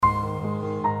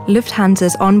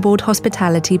Lufthansa's onboard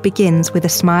hospitality begins with a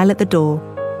smile at the door.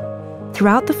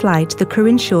 Throughout the flight, the crew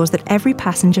ensures that every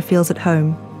passenger feels at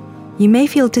home. You may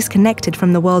feel disconnected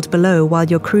from the world below while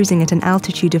you're cruising at an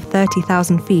altitude of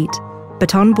 30,000 feet,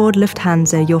 but on board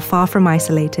Lufthansa, you're far from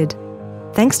isolated.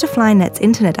 Thanks to Flynet's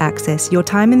internet access, your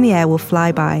time in the air will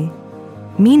fly by.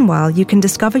 Meanwhile, you can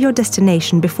discover your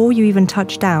destination before you even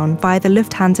touch down via the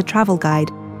Lufthansa travel guide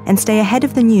and stay ahead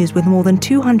of the news with more than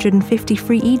 250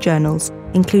 free e-journals,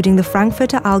 including the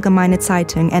Frankfurter Allgemeine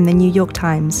Zeitung and the New York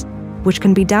Times, which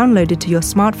can be downloaded to your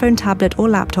smartphone, tablet or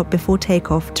laptop before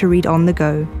takeoff to read on the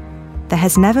go. There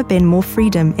has never been more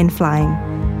freedom in flying.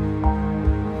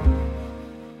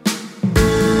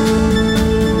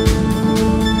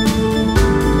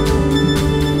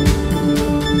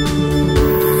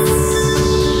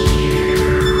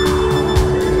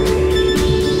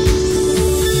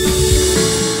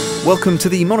 Welcome to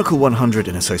the Monocle 100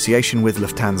 in association with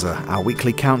Lufthansa, our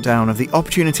weekly countdown of the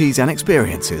opportunities and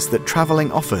experiences that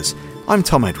travelling offers. I'm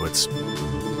Tom Edwards.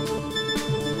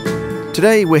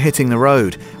 Today we're hitting the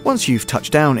road. Once you've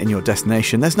touched down in your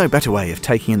destination, there's no better way of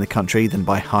taking in the country than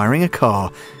by hiring a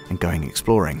car and going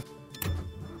exploring.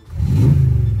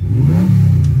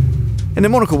 In the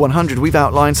Monocle 100, we've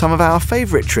outlined some of our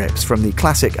favourite trips, from the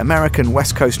classic American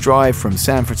West Coast drive from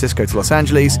San Francisco to Los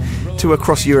Angeles to a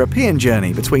cross-European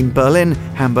journey between Berlin,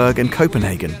 Hamburg and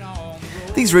Copenhagen.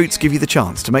 These routes give you the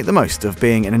chance to make the most of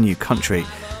being in a new country,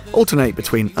 alternate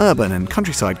between urban and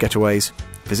countryside getaways,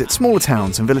 visit smaller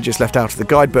towns and villages left out of the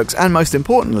guidebooks, and most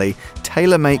importantly,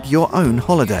 tailor-make your own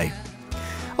holiday.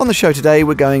 On the show today,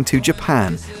 we're going to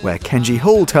Japan, where Kenji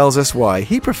Hall tells us why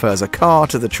he prefers a car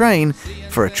to the train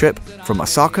for a trip from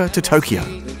Osaka to Tokyo.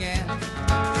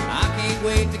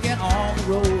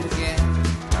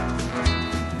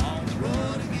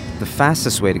 The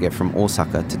fastest way to get from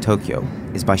Osaka to Tokyo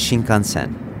is by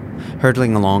Shinkansen,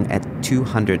 hurtling along at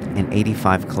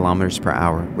 285 kilometers per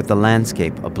hour with the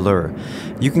landscape a blur.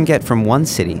 You can get from one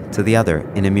city to the other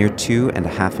in a mere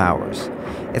 2.5 hours.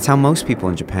 It's how most people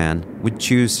in Japan would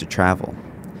choose to travel.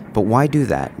 But why do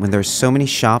that when there are so many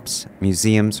shops,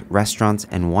 museums, restaurants,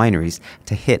 and wineries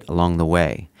to hit along the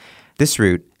way? This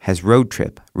route has road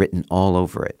trip written all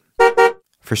over it.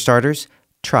 For starters,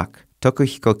 Truck,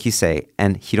 Tokuhiko Kisei,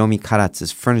 and Hiromi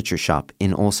Karatsu's furniture shop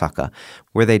in Osaka,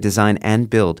 where they design and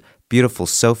build beautiful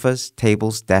sofas,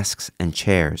 tables, desks, and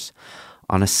chairs.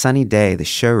 On a sunny day, the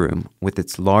showroom, with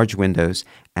its large windows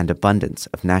and abundance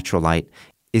of natural light,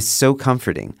 is so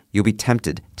comforting you'll be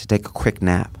tempted to take a quick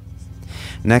nap.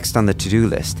 Next on the to-do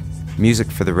list, music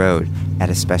for the road at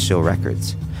Especial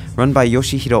Records. Run by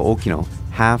Yoshihiro Okino,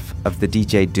 half of the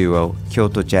DJ duo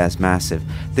Kyoto Jazz Massive,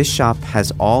 this shop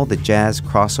has all the jazz,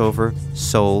 crossover,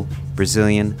 soul,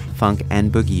 Brazilian, funk, and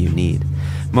boogie you need.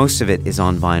 Most of it is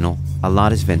on vinyl, a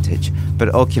lot is vintage, but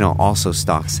Okino also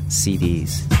stocks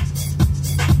CDs.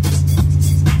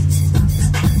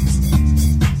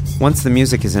 Once the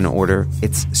music is in order,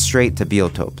 it's straight to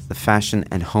Biotope, the fashion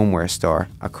and homeware store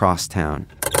across town.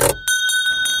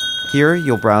 Here,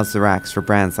 you'll browse the racks for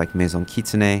brands like Maison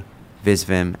Kitsune,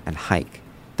 Visvim, and Hike.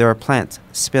 There are plants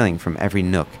spilling from every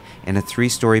nook in a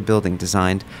 3-story building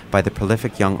designed by the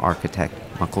prolific young architect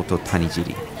Makoto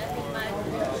Tanijiri.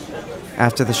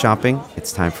 After the shopping,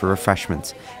 it's time for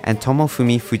refreshments, and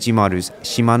Tomofumi Fujimaru's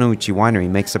Shimanouchi Winery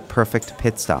makes a perfect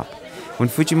pit stop. When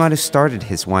Fujimaru started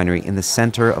his winery in the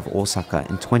center of Osaka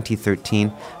in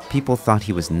 2013, people thought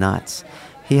he was nuts.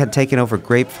 He had taken over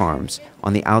grape farms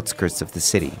on the outskirts of the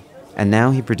city, and now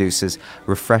he produces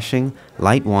refreshing,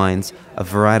 light wines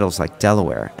of varietals like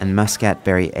Delaware and Muscat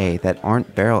Berry A that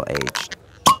aren't barrel-aged.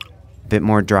 A bit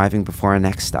more driving before our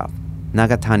next stop,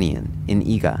 Nagatanien in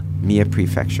Iga, Mie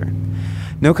Prefecture.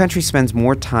 No country spends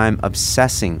more time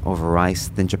obsessing over rice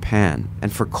than Japan,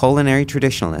 and for culinary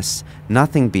traditionalists,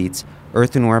 nothing beats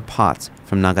earthenware pots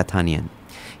from Nagatanien.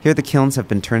 Here the kilns have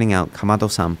been turning out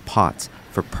kamado-san pots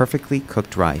for perfectly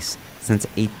cooked rice since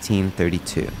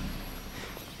 1832.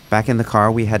 Back in the car,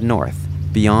 we head north,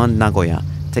 beyond Nagoya,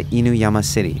 to Inuyama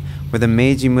City, where the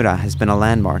Meiji Mura has been a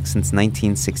landmark since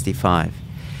 1965.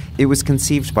 It was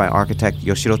conceived by architect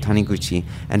Yoshiro Taniguchi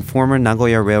and former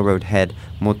Nagoya Railroad head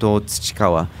Moto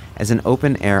Tsuchikawa as an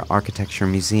open-air architecture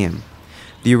museum.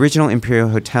 The original Imperial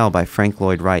Hotel by Frank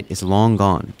Lloyd Wright is long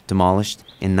gone, demolished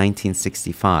in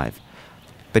 1965.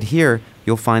 But here,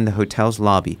 you'll find the hotel's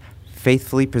lobby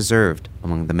faithfully preserved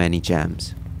among the many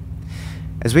gems.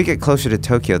 As we get closer to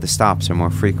Tokyo, the stops are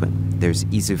more frequent. There's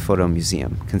Izu Photo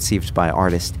Museum, conceived by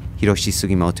artist Hiroshi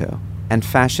Sugimoto, and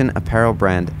fashion apparel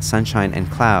brand Sunshine and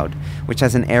Cloud, which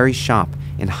has an airy shop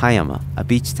in Hayama, a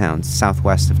beach town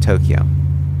southwest of Tokyo.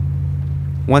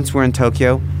 Once we're in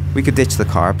Tokyo, We could ditch the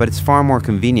car, but it's far more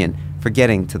convenient for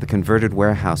getting to the converted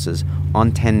warehouses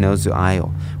on Tennozu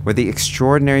Aisle, where the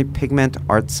extraordinary pigment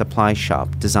art supply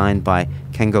shop designed by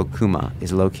Kengo Kuma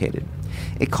is located.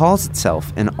 It calls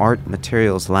itself an art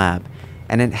materials lab,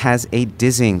 and it has a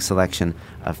dizzying selection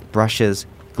of brushes,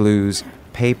 glues,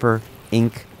 paper,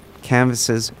 ink,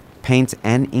 canvases, paints,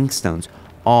 and inkstones,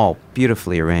 all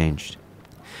beautifully arranged.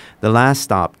 The last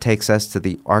stop takes us to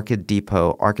the Arcade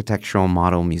Depot Architectural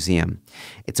Model Museum.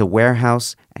 It's a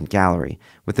warehouse and gallery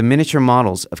with the miniature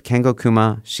models of Kengo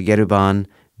Kuma, Shigeru Ban,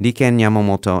 Riken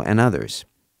Yamamoto, and others.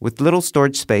 With little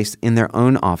storage space in their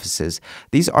own offices,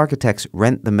 these architects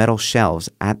rent the metal shelves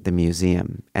at the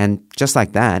museum. And just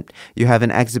like that, you have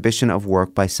an exhibition of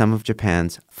work by some of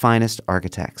Japan's finest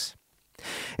architects.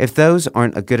 If those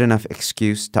aren't a good enough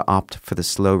excuse to opt for the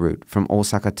slow route from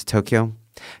Osaka to Tokyo,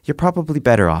 you're probably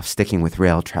better off sticking with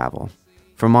rail travel.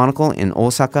 For Monocle in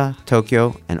Osaka,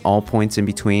 Tokyo, and all points in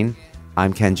between,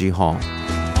 I'm Kenji Hall.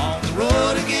 On the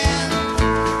road again,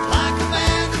 like a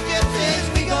band of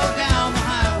gypsies, we go down the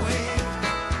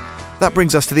highway. That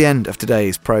brings us to the end of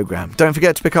today's programme. Don't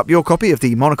forget to pick up your copy of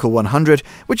the Monocle 100,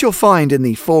 which you'll find in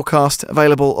the forecast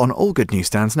available on all good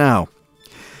newsstands now.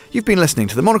 You've been listening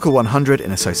to the Monocle 100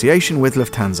 in association with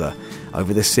Lufthansa.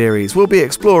 Over this series, we'll be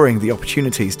exploring the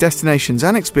opportunities, destinations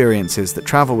and experiences that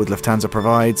travel with Lufthansa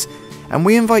provides, and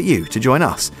we invite you to join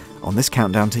us on this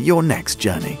countdown to your next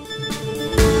journey.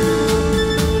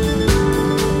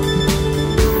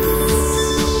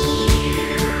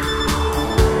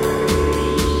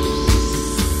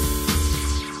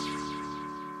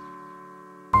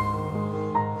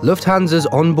 Lufthansa's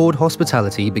onboard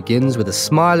hospitality begins with a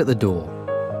smile at the door.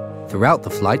 Throughout the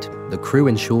flight, the crew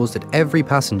ensures that every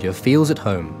passenger feels at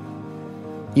home.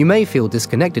 You may feel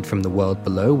disconnected from the world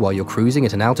below while you're cruising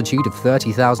at an altitude of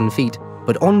 30,000 feet,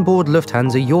 but on board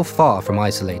Lufthansa, you're far from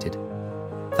isolated.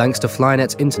 Thanks to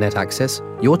Flynet's internet access,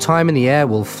 your time in the air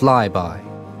will fly by.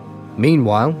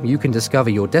 Meanwhile, you can discover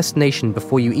your destination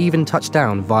before you even touch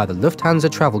down via the Lufthansa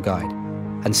Travel Guide,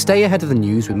 and stay ahead of the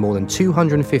news with more than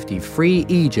 250 free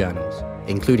e-journals,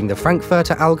 including the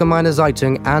Frankfurter Allgemeine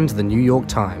Zeitung and the New York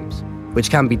Times, which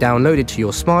can be downloaded to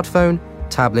your smartphone,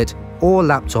 tablet, or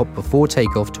laptop before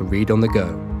takeoff to read on the go.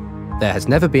 There has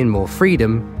never been more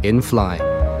freedom in flying.